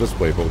gone out this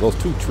way, but with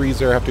those two trees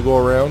there have to go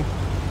around,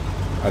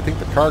 I think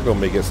the cargo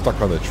may get stuck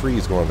on the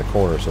trees going on the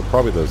corner, so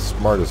probably the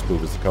smartest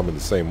move is to come in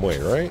the same way,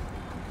 right?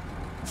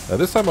 Now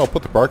this time I'll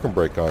put the parking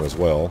brake on as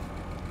well.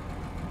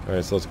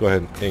 Alright, so let's go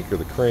ahead and anchor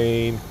the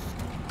crane.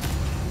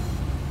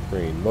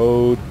 Crane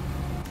mode.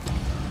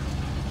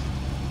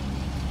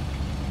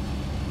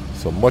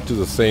 So much is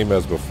the same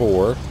as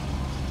before.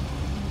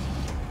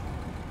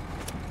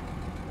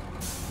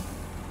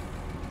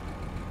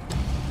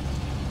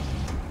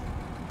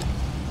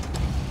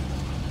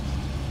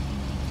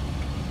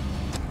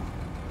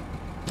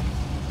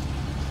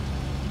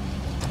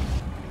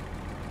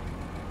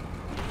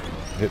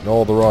 Hitting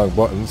all the wrong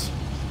buttons.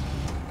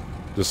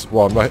 Just,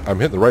 well, I'm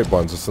hitting the right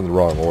buttons, just in the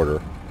wrong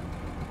order.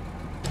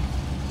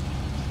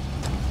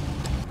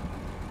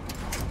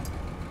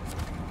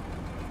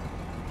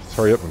 Just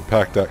hurry up and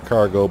pack that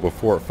cargo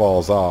before it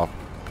falls off.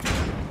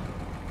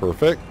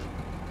 Perfect.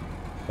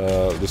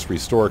 Just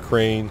restore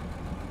crane.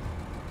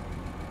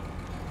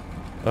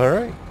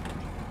 Alright.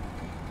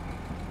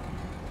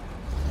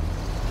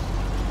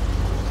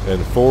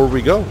 And forward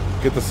we go.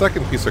 Get the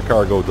second piece of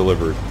cargo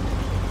delivered.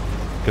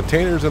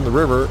 Containers in the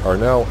river are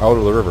now out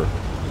of the river.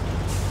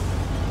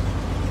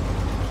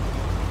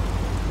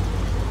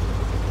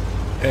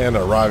 And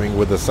arriving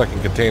with the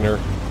second container.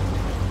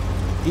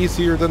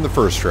 Easier than the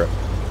first trip.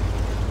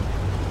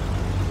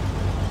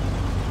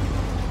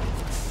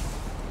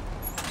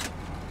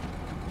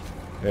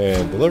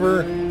 And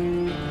deliver.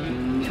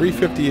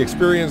 350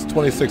 experience,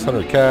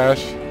 2600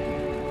 cash.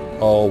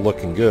 All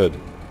looking good.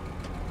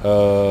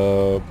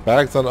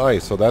 Bags on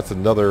ice, so that's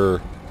another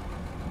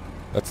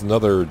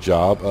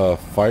job.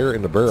 Fire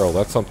in the barrel,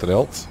 that's something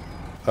else.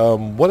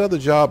 What other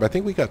job? I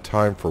think we got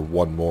time for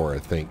one more, I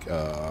think.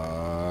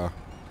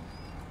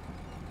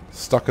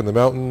 Stuck in the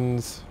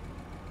mountains.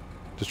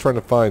 Just trying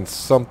to find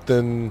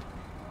something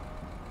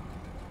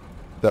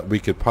that we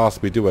could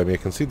possibly do. I mean, I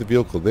can see the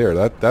vehicle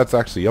there. That's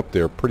actually up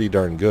there pretty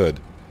darn good.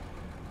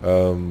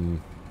 Let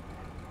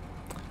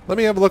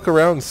me have a look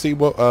around and see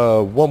what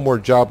one more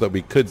job that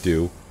we could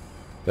do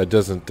that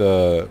doesn't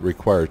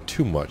require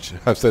too much.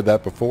 I've said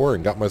that before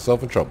and got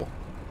myself in trouble.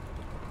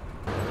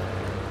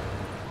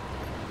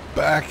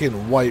 Back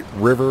in White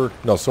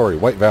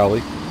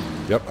Valley.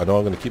 Yep, I know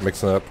I'm going to keep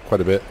mixing it up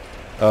quite a bit.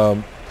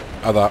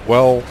 I thought,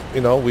 well,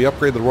 you know, we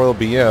upgraded the Royal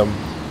BM.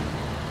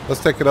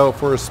 Let's take it out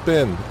for a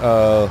spin.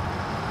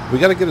 We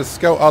got to get a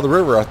scout out of the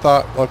river. I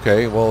thought,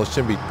 okay, well, it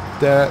shouldn't be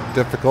that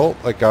difficult,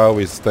 like I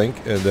always think.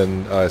 And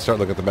then I start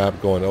looking at the map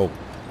going, oh,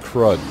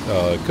 crud.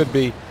 It could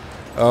be.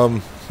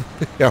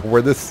 Yeah,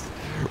 where this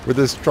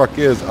truck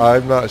is,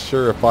 I'm not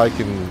sure if I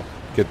can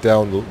get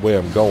down the way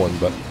I'm going,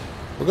 but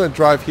we're going to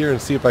drive here and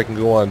see if I can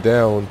go on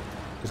down.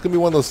 It's going to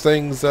be one of those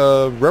things,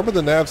 remember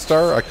the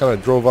Navstar? I kind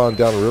of drove on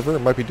down the river. It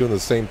might be doing the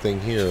same thing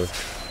here.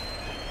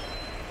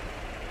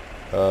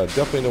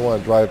 Definitely don't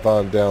want to drive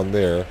on down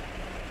there.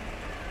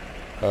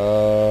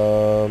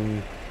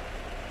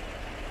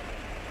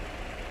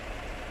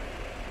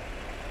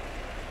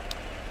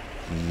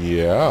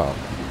 Yeah.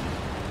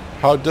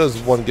 How does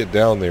one get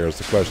down there is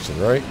the question,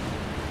 right?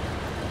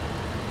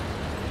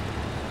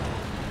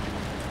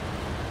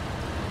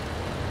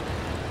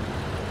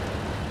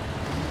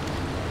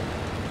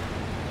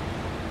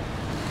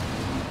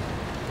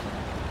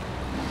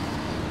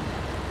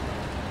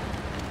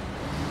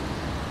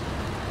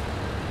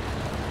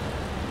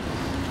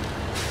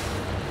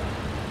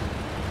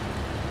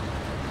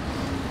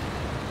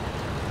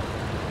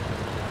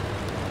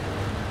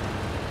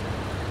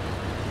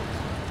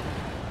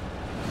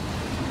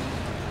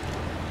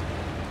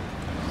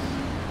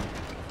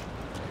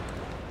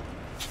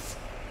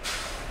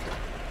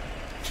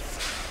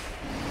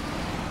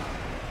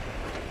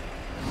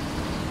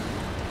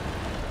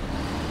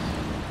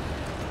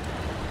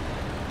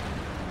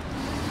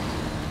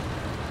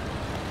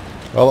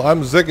 Well,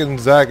 I'm zigging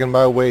zagging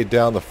my way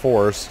down the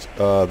forest,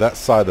 that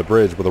side of the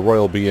bridge with a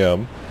Royal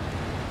BM.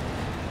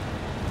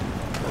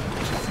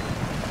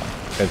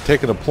 And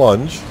taking a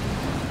plunge.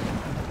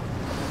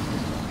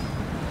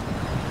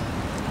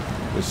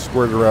 Just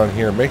squirt around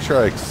here. Make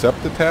sure I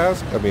accept the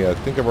task. I mean, I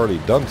think I've already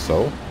done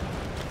so.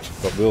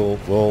 But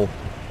we'll...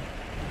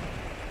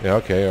 Yeah,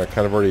 okay, I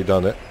kind of already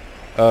done it.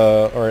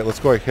 Alright, let's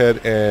go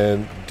ahead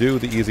and do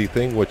the easy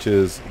thing, which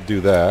is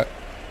do that.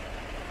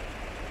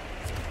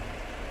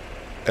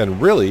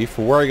 And really,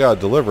 for where I gotta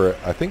deliver it,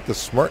 I think the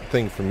smart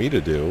thing for me to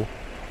do,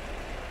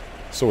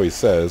 so he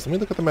says, let me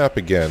look at the map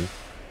again.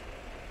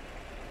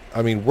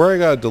 I mean, where I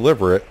gotta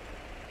deliver it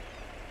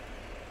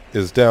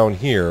is down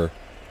here.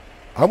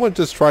 I'm gonna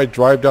just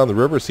drive down the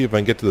river, see if I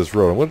can get to this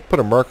road. I'm gonna put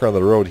a marker on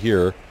the road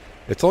here.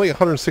 It's only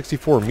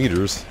 164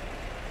 meters.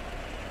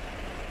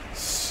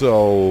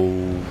 So,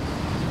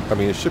 I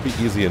mean, it should be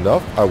easy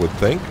enough, I would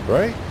think,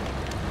 right?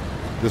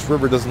 This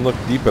river doesn't look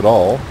deep at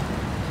all.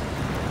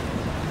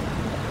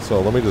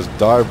 So let me just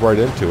dive right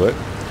into it.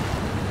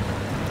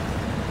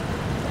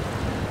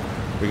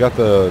 We got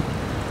the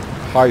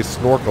high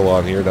snorkel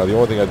on here. Now the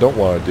only thing I don't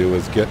want to do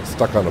is get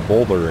stuck on a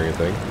boulder or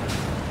anything.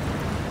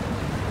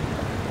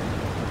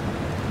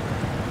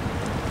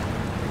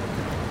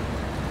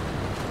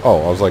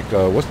 Oh, I was like,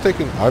 what's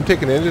taking... I'm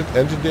taking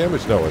engine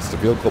damage? No, it's the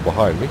vehicle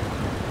behind me.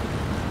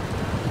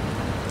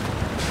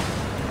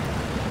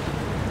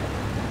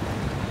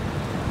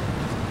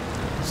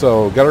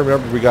 So, gotta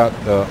remember we got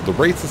the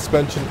race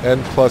suspension,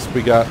 and plus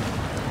we got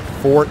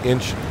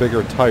 4-inch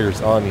bigger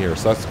tires on here.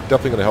 So that's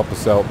definitely going to help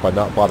us out by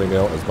not bottoming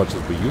out as much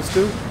as we used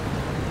to.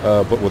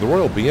 But with the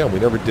Royal BM, we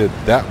never did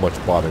that much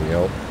bottoming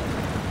out.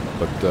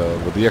 But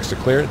with the extra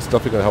clearance, it's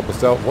definitely going to help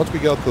us out. Once we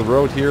get out to the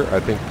road here, I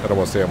think, I don't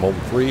want to say I'm home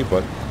free,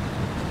 but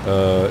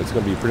it's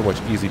going to be pretty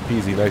much easy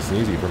peasy, nice and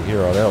easy from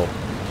here on out.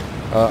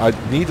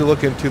 I need to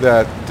look into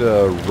that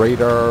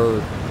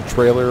radar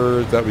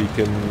trailer that we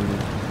can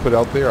put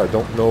out there. I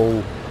don't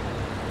know.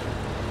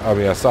 I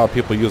mean, I saw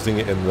people using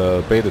it in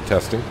the beta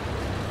testing.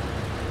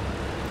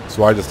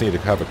 So I just need to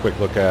have a quick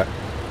look at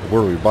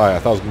where do we buy it. I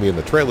thought it was going to be in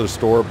the trailer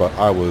store, but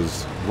I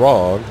was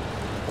wrong.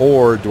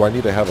 Or do I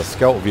need to have a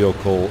scout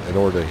vehicle in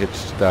order to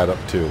hitch that up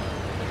to?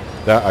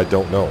 That I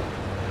don't know.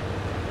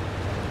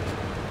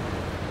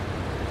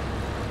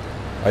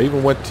 I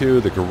even went to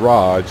the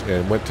garage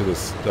and went to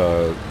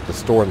the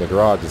store in the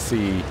garage to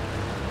see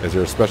is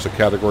there a special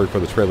category for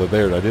the trailer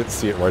there, and I didn't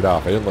see it right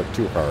off. I didn't look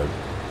too hard,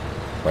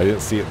 but I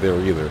didn't see it there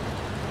either.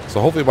 So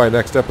hopefully by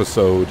next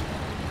episode,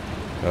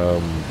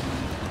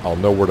 I'll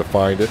know where to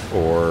find it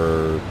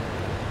or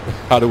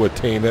how to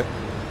attain it.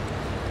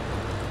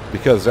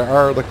 Because there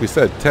are, like we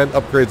said, 10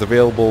 upgrades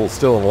available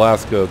still in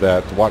Alaska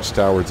that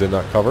Watchtower did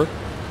not cover.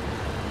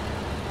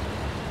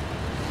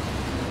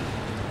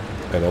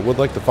 And I would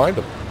like to find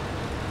them.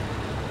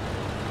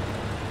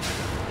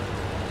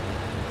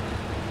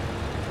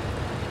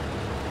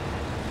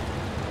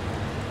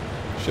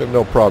 Should have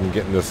no problem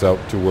getting this out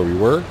to where we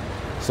were.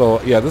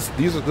 So yeah, this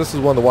is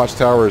one of the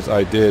Watchtowers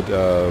I did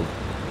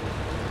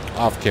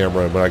off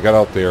camera. And when I got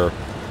out there,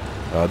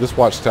 this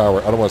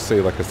Watchtower, I don't want to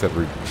say, like I said,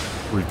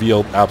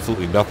 revealed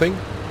absolutely nothing,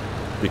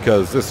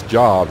 because this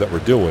job that we're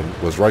doing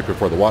was right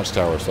before the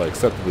Watchtower. So I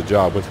accepted the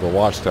job, went to the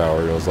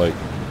Watchtower, and I was like,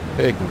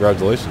 hey,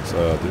 congratulations,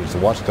 there's a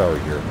Watchtower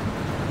here.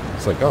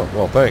 It's like, oh,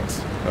 well, thanks.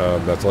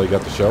 That's all you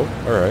got to show?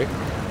 All right.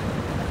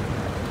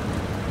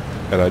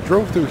 And I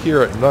drove through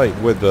here at night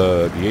with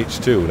the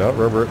H2, and I don't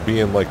remember it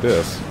being like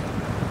this.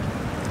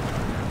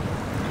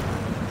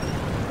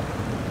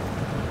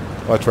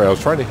 Oh, that's right, I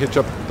was trying to hitch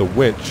up the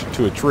winch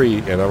to a tree,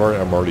 and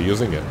I'm already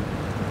using it.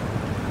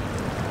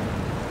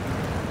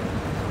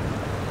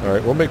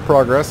 Alright, we'll make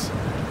progress.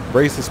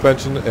 Race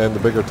suspension and the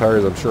bigger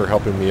tires, I'm sure,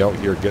 helping me out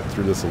here get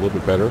through this a little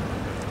bit better.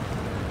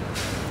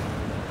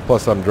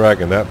 Plus, I'm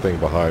dragging that thing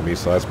behind me,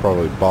 so that's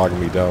probably bogging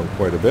me down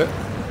quite a bit.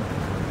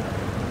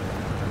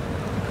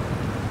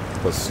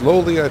 But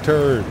slowly I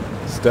turn,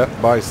 step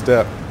by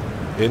step,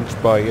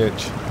 inch by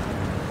inch.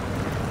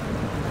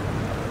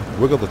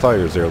 Wiggle the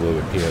tires there a little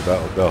bit, Peanut.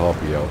 That'll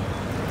help you out.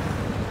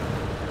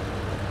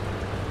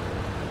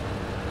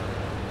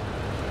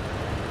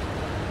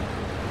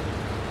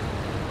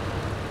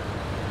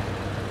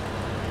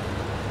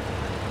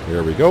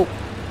 There we go.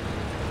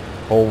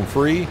 Home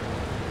free.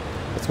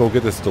 Let's go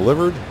get this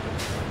delivered.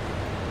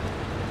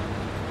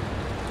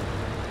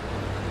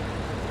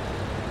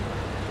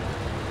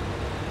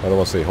 I don't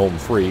want to say home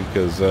free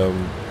because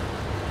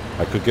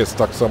I could get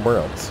stuck somewhere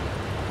else.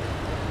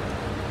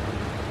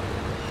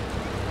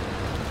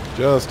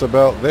 Just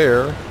about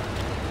there.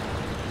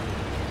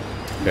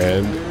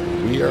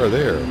 And we are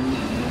there.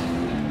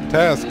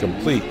 Task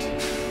complete.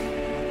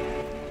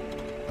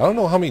 I don't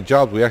know how many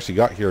jobs we actually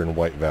got here in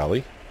White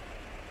Valley.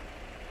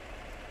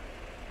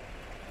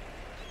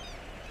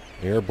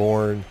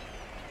 Airborne.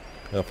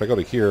 Now if I go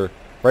to here,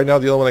 right now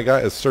the only one I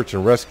got is search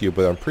and rescue,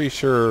 but I'm pretty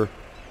sure,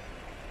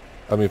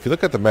 I mean, if you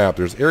look at the map,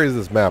 there's areas of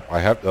this map I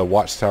have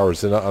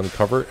Watchtowers did not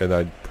uncover, and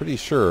I'm pretty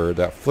sure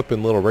that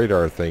flipping little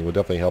radar thing would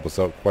definitely help us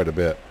out quite a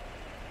bit.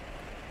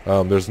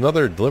 There's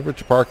another delivered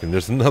to parking.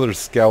 There's another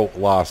scout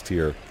lost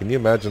here. Can you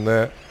imagine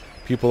that?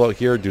 People out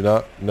here do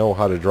not know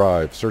how to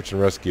drive. Search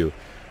and rescue.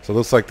 So it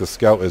looks like the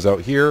scout is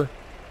out here,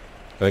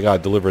 and I got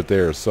to deliver it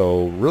there.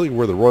 So really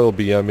where the Royal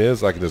BM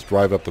is, I can just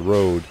drive up the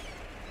road.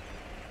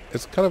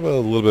 It's kind of a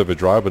little bit of a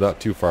drive, but not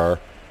too far.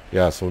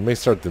 Yeah, so we may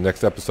start the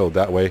next episode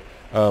that way.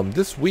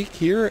 This week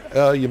here,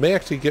 you may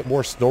actually get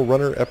more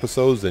SnowRunner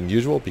episodes than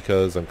usual,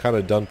 because I'm kind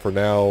of done for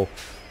now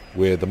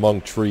with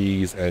Among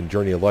Trees and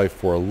Journey of Life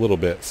for a little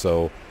bit.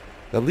 So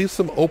that leaves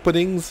some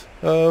openings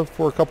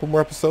for a couple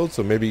more episodes.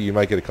 So maybe you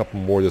might get a couple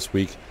more this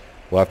week.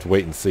 We'll have to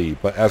wait and see.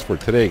 But as for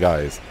today,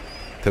 guys,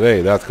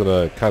 today that's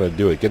going to kind of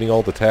do it. Getting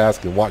all the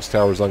tasks and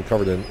watchtowers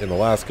uncovered in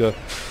Alaska.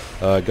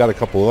 Got a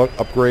couple of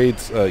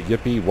upgrades.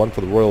 Yippee, one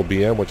for the Royal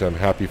BM, which I'm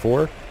happy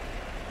for.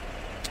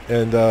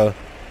 And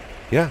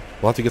yeah,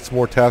 we'll have to get some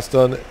more tasks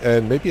done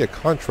and maybe a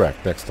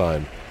contract next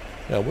time.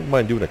 Yeah, I wouldn't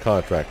mind doing a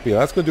contract. But yeah,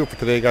 that's going to do it for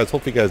today, guys.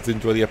 Hopefully you guys did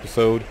enjoy the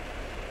episode.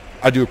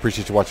 I do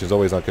appreciate you watching as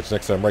always. I'll catch you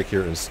next time right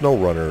here in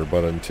SnowRunner.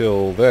 But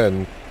until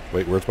then,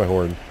 wait, where's my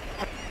horn?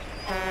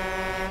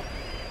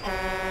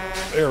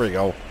 There we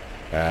go.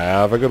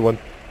 Have a good one.